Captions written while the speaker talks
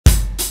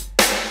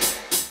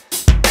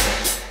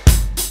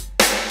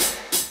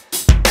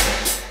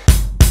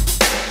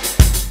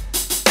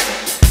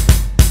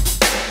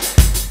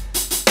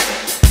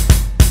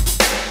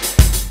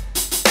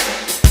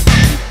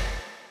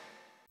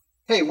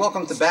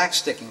welcome to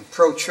Backsticking,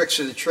 Pro Tricks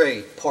of the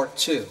Trade, Part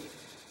 2.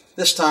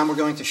 This time we're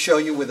going to show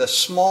you with a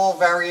small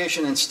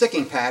variation in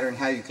sticking pattern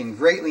how you can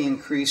greatly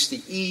increase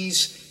the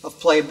ease of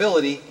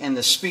playability and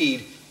the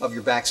speed of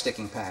your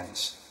backsticking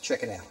patterns.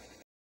 Check it out.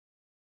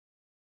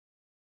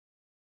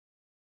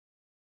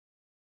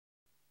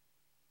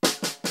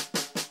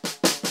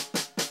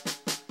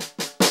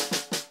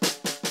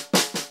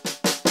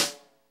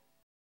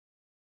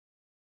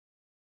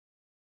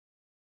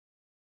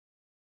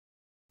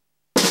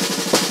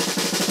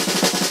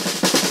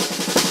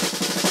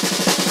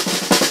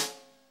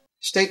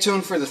 Stay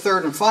tuned for the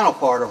third and final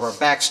part of our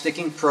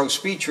Backsticking Pro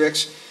Speed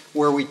Tricks,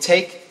 where we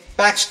take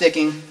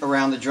backsticking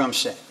around the drum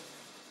set.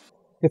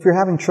 If you're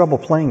having trouble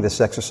playing this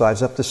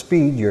exercise up to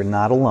speed, you're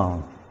not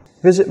alone.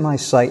 Visit my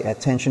site at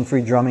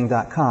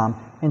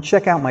tensionfreedrumming.com and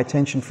check out my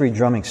tension-free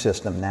drumming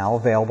system, now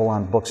available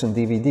on books and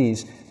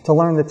DVDs, to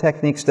learn the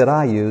techniques that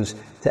I use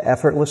to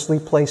effortlessly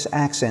place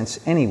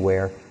accents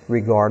anywhere,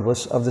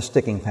 regardless of the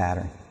sticking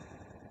pattern.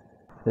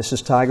 This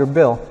is Tiger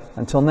Bill.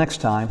 Until next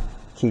time,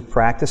 keep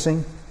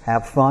practicing,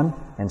 have fun,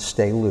 and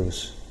stay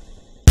loose.